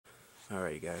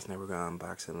Alright guys, now we're going to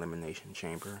unbox Elimination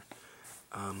Chamber.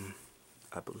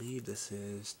 I believe this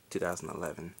is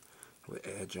 2011 with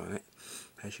Edge on it.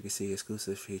 As you can see,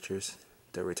 exclusive features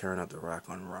the return of The Rock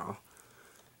on Raw.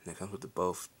 And it comes with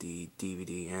both the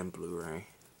DVD and Blu-ray.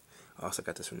 I also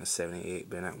got this from the 78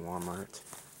 bin at Walmart,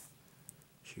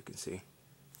 as you can see.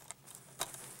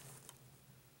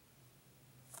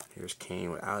 Here's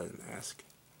Kane without his mask.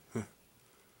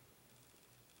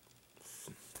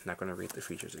 Not going to read the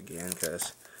features again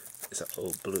because it's an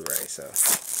old Blu-ray, so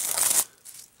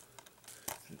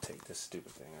I'm gonna take this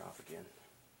stupid thing off again.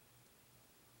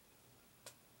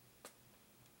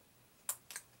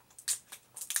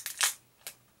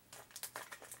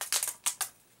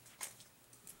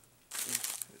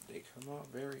 They come out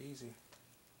very easy.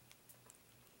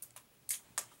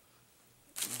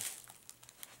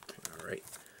 Alright.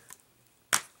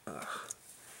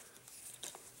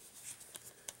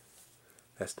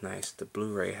 That's nice. The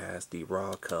Blu-ray has the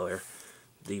Raw color.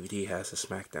 DVD has the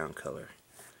SmackDown color.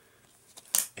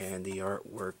 And the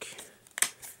artwork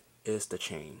is the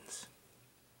chains.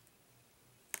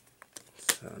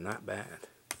 So not bad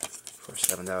for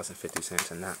 $7.50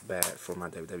 and not bad for my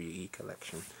WWE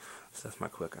collection. So that's my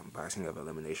quick unboxing of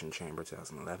Elimination Chamber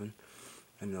 2011.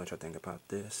 Let me know what y'all think about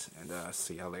this, and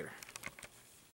see y'all later.